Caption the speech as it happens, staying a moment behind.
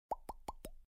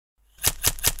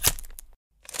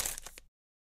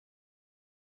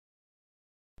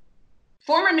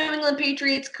Former New England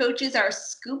Patriots coaches are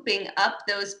scooping up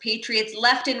those Patriots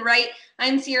left and right.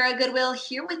 I'm Sierra Goodwill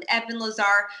here with Evan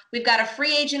Lazar. We've got a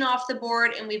free agent off the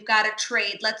board and we've got a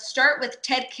trade. Let's start with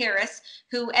Ted Karras,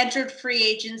 who entered free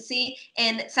agency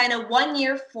and signed a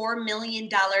one-year, $4 million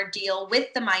deal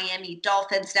with the Miami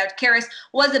Dolphins. Now, Karras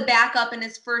was a backup in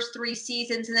his first three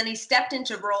seasons, and then he stepped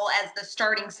into role as the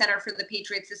starting center for the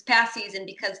Patriots this past season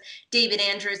because David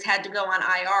Andrews had to go on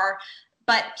IR.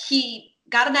 But he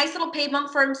got a nice little pay bump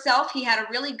for himself. He had a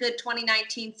really good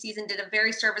 2019 season, did a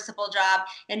very serviceable job,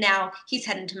 and now he's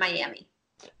heading to Miami.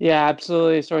 Yeah,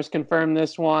 absolutely. Source confirmed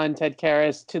this one. Ted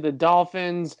Karras to the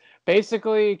Dolphins.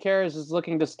 Basically, Karras is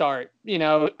looking to start.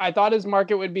 I thought his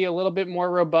market would be a little bit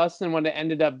more robust than what it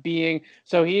ended up being.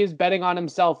 So he is betting on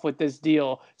himself with this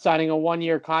deal, signing a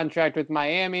one-year contract with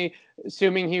Miami,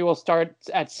 assuming he will start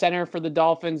at center for the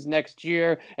Dolphins next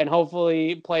year and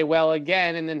hopefully play well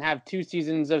again and then have 2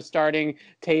 seasons of starting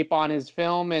tape on his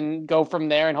film and go from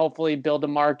there and hopefully build a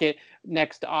market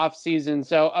next offseason.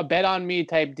 So a bet on me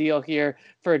type deal here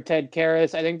for Ted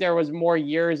Karras. I think there was more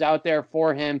years out there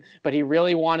for him, but he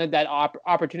really wanted that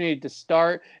opportunity to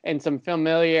start and some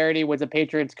familiarity with the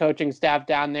Patriots coaching staff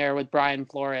down there with Brian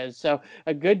Flores. So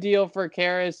a good deal for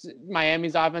Karras.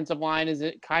 Miami's offensive line is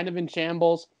kind of in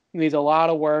shambles. Needs a lot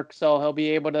of work, so he'll be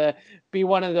able to be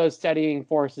one of those steadying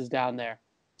forces down there.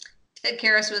 Ted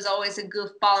Karras was always a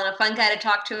goofball and a fun guy to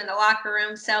talk to in the locker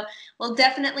room, so we'll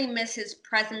definitely miss his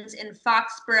presence in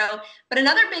Foxborough. But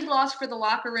another big loss for the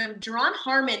locker room,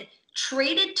 Harmon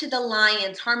traded to the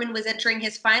Lions. Harmon was entering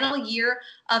his final year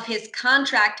of his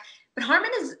contract, but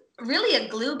Harmon is really a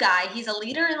glue guy. He's a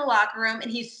leader in the locker room,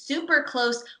 and he's super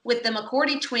close with the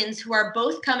McCourty twins, who are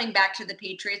both coming back to the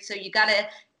Patriots, so you got to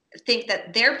think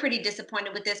that they're pretty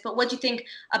disappointed with this. But what do you think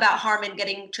about Harmon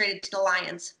getting traded to the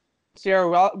Lions? Sierra,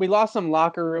 well, we lost some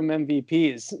locker room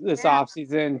MVPs this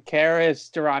offseason.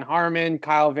 Karras, Harmon,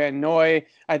 Kyle Van Noy,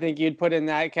 I think you'd put in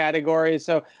that category.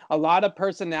 So a lot of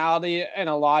personality and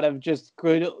a lot of just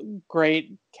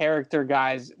great character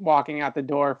guys walking out the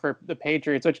door for the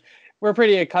Patriots, which we're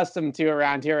pretty accustomed to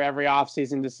around here every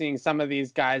offseason, to seeing some of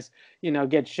these guys,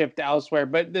 get shipped elsewhere.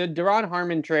 But the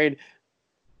Harmon trade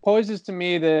poses to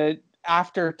me the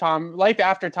life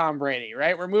after Tom Brady,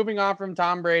 right? We're moving on from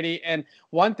Tom Brady. And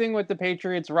one thing with the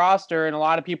Patriots roster, and a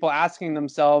lot of people asking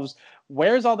themselves,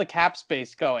 where's all the cap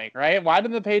space going, right? Why do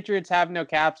the Patriots have no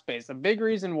cap space? A big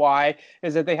reason why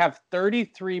is that they have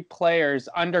 33 players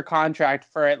under contract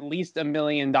for at least $1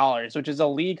 million, which is a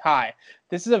league high.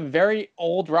 This is a very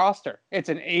old roster. It's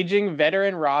an aging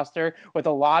veteran roster with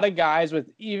a lot of guys with,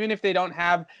 even if they don't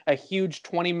have a huge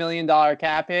 $20 million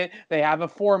cap hit, they have a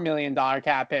 $4 million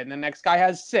cap hit. And the next guy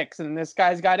has 6, and this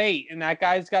guy's got 8, and that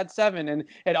guy's got 7. And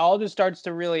it all just starts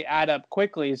to really add up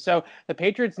quickly. So the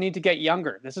Patriots need to get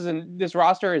younger. This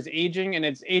roster is aging, and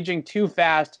it's aging too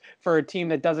fast for a team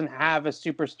that doesn't have a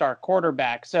superstar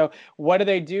quarterback. So what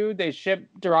do? They ship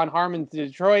Harmon to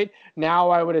Detroit. Now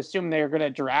I would assume they're going to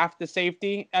draft the safety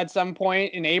at some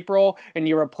point in April, and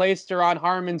you replace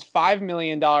Harmon's $5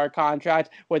 million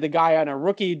contract with a guy on a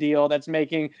rookie deal that's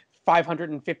making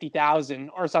 $550,000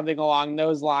 or something along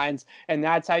those lines. And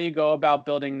that's how you go about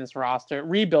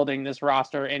rebuilding this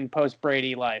roster in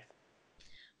post-Brady life.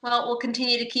 Well, we'll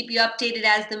continue to keep you updated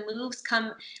as the moves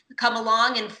come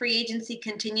along and free agency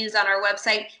continues on our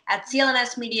website at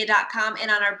clnsmedia.com and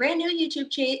on our brand new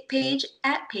YouTube page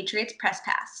at Patriots Press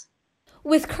Pass.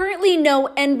 With currently no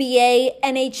NBA,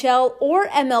 NHL, or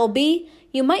MLB,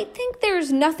 you might think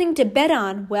there's nothing to bet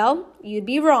on. Well, you'd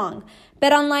be wrong.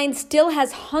 BetOnline still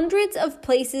has hundreds of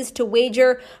places to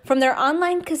wager, from their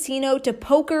online casino to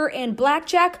poker and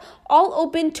blackjack, all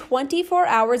open 24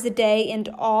 hours a day and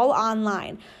all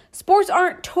online. Sports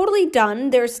aren't totally done.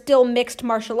 There's still mixed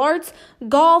martial arts,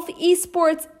 golf,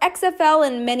 esports, XFL,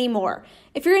 and many more.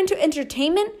 If you're into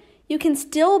entertainment, you can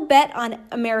still bet on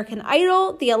American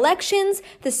Idol, the elections,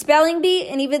 the spelling bee,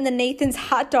 and even the Nathan's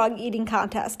hot dog eating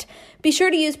contest. Be sure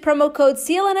to use promo code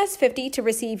CLNS50 to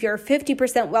receive your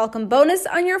 50% welcome bonus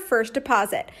on your first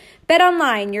deposit. Bet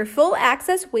Online, your full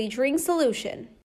access wagering solution.